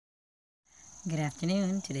Good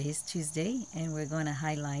afternoon. Today is Tuesday, and we're going to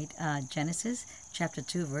highlight Genesis chapter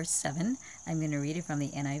 2, verse 7. I'm going to read it from the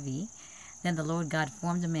NIV. Then the Lord God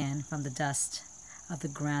formed a man from the dust of the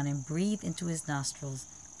ground and breathed into his nostrils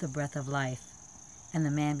the breath of life, and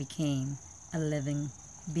the man became a living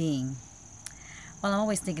being. Well, I'm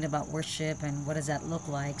always thinking about worship and what does that look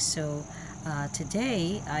like. So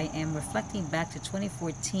today I am reflecting back to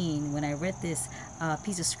 2014 when I read this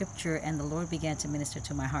piece of scripture and the Lord began to minister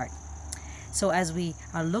to my heart. So as we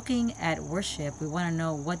are looking at worship, we want to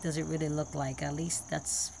know what does it really look like. At least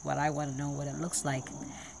that's what I want to know, what it looks like.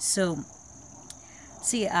 So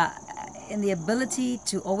see, in the ability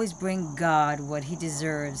to always bring God what he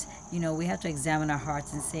deserves, we have to examine our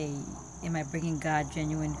hearts and say, am I bringing God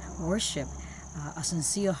genuine worship, a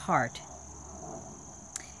sincere heart?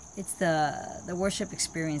 It's the worship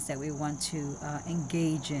experience that we want to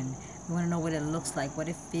engage in. We want to know what it looks like, what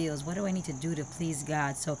it feels, what do I need to do to please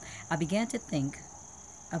God. So I began to think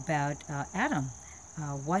about Adam.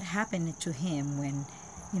 What happened to him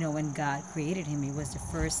when God created him? He was the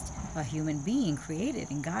first human being created,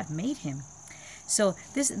 and God made him. So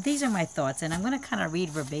these are my thoughts, and I'm going to kind of read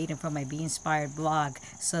verbatim from my Be Inspired blog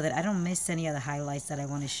so that I don't miss any of the highlights that I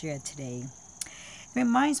want to share today. It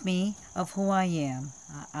reminds me of who I am.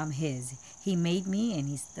 I'm His. He made me, and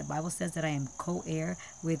the Bible says that I am co-heir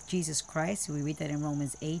with Jesus Christ. We read that in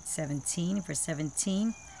Romans 8:17, verse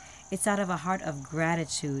 17. It's out of a heart of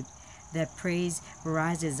gratitude that praise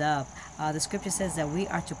rises up. The scripture says that we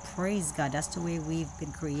are to praise God. That's the way we've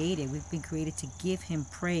been created. We've been created to give Him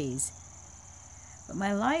praise. But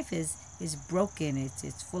my life is broken.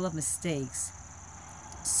 It's full of mistakes.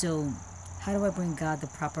 So how do I bring God the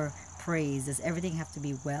proper praise? Does everything have to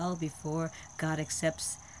be well before God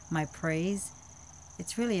accepts my praise?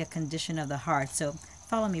 It's really a condition of the heart. So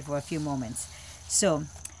follow me for a few moments. So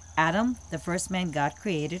Adam, the first man God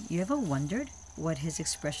created, you ever wondered what his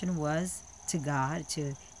expression was to God,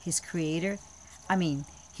 to his creator? I mean,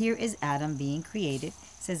 here is Adam being created. It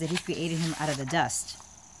says that he created him out of the dust.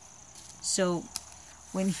 So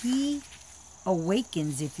when he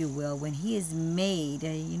awakens, if you will, when he is made,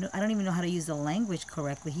 I don't even know how to use the language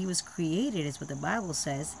correctly. He was created, is what the Bible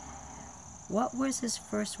says. What was his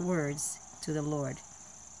first words to the Lord,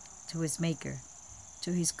 to his maker,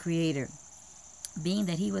 to his creator? Being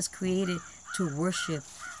that he was created to worship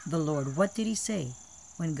the Lord, what did he say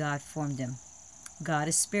when God formed him? God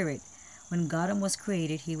is spirit. When God was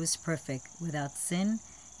created, he was perfect, without sin,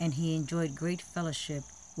 and he enjoyed great fellowship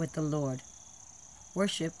with the Lord.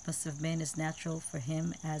 Worship must have been as natural for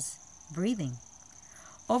him as breathing.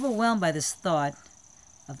 Overwhelmed by this thought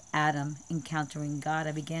of Adam encountering God,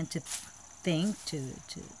 I began to think, to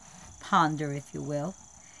ponder, if you will.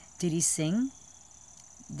 Did he sing?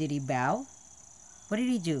 Did he bow? What did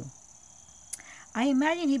he do? I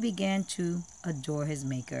imagine he began to adore his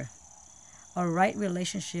Maker. A right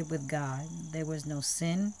relationship with God. There was no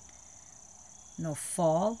sin, no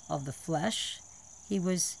fall of the flesh. He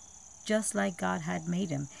was just like God had made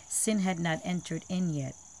him. Sin had not entered in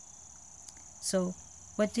yet. So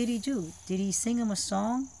what did he do? Did he sing him a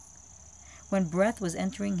song? When breath was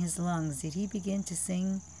entering his lungs, did he begin to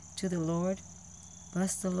sing to the Lord?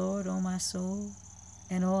 Bless the Lord, O my soul,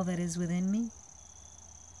 and all that is within me.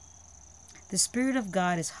 The Spirit of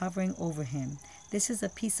God is hovering over him. This is a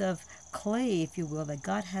piece of clay, if you will, that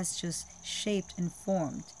God has just shaped and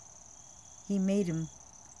formed. He made him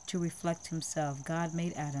to reflect himself. God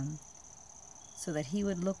made Adam so that he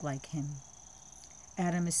would look like him.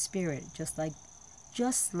 Adam is spirit, just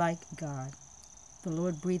like God. The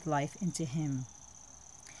Lord breathed life into him.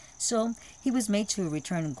 So he was made to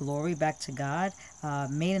return glory back to God,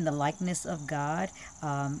 made in the likeness of God,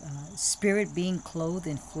 spirit being clothed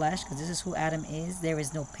in flesh, because this is who Adam is. There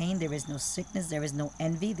is no pain, there is no sickness, there is no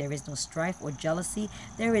envy, there is no strife or jealousy.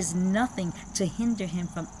 There is nothing to hinder him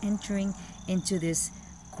from entering into this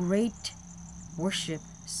great worship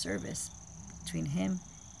service between him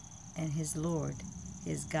and his Lord,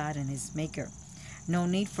 his God and his Maker. No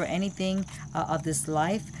need for anything of this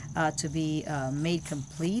life to be made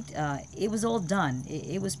complete. It was all done.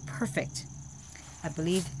 It was perfect. I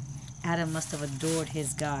believe Adam must have adored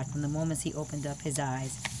his God from the moment he opened up his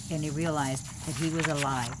eyes and he realized that he was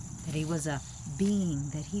alive, that he was a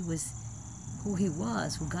being, that he was who he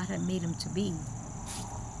was, who God had made him to be.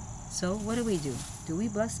 So what do? Do we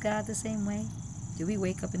bless God the same way? Do we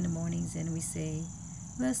wake up in the mornings and we say,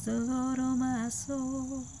 bless the Lord, O my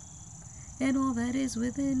soul, and all that is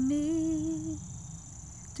within me?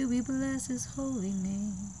 Do we bless his holy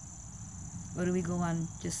name? Or do we go on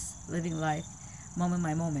just living life moment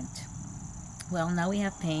by moment? Well, now we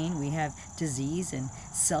have pain, we have disease, and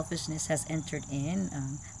selfishness has entered in.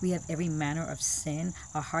 We have every manner of sin.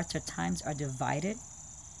 Our hearts at times are divided.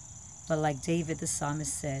 But like David the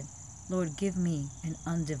psalmist said, Lord, give me an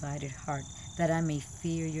undivided heart that I may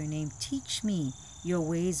fear your name. Teach me your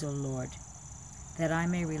ways, O Lord, that I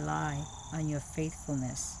may rely on your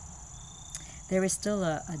faithfulness. There is still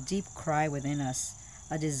a deep cry within us,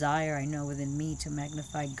 a desire I know within me to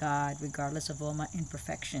magnify God regardless of all my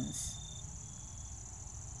imperfections.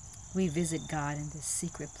 We visit God in this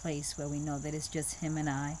secret place where we know that it's just Him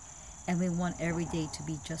and we want every day to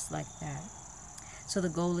be just like that. So the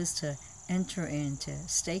goal is to enter in, to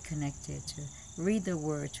stay connected, to read the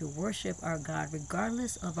Word, to worship our God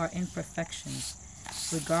regardless of our imperfections,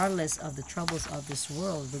 regardless of the troubles of this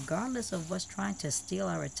world, regardless of what's trying to steal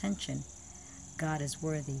our attention. God is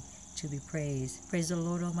worthy to be praised. Praise the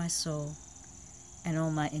Lord, O my soul, and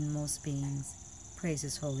all my inmost beings. Praise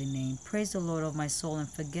His holy name. Praise the Lord, O my soul, and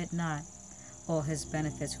forget not all His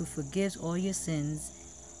benefits, who forgives all your sins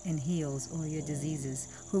and heals all your diseases,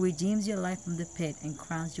 who redeems your life from the pit and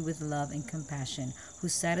crowns you with love and compassion, who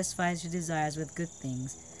satisfies your desires with good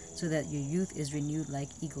things, so that your youth is renewed like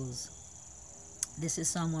eagles. This is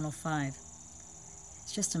Psalm 105.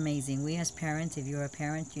 It's just amazing. We as parents, if you're a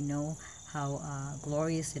parent, you know how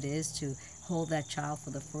glorious it is to hold that child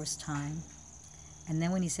for the first time. And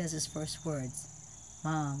then when he says his first words,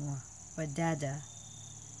 Mom or Dada,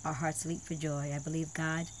 our hearts leap for joy. I believe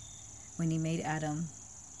God, when He made Adam,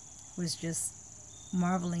 was just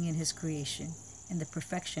marveling in His creation and the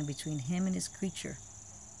perfection between Him and His creature.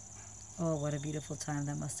 Oh, what a beautiful time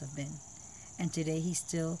that must have been. And today He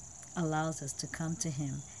still allows us to come to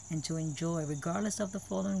Him and to enjoy, regardless of the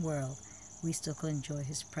fallen world, we still can enjoy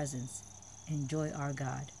His presence, enjoy our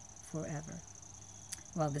God forever.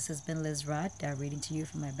 Well, this has been Liz Rod, reading to you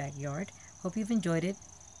from my backyard. Hope you've enjoyed it.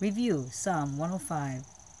 Review Psalm 105.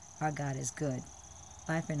 Our God is good.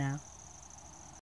 Bye for now.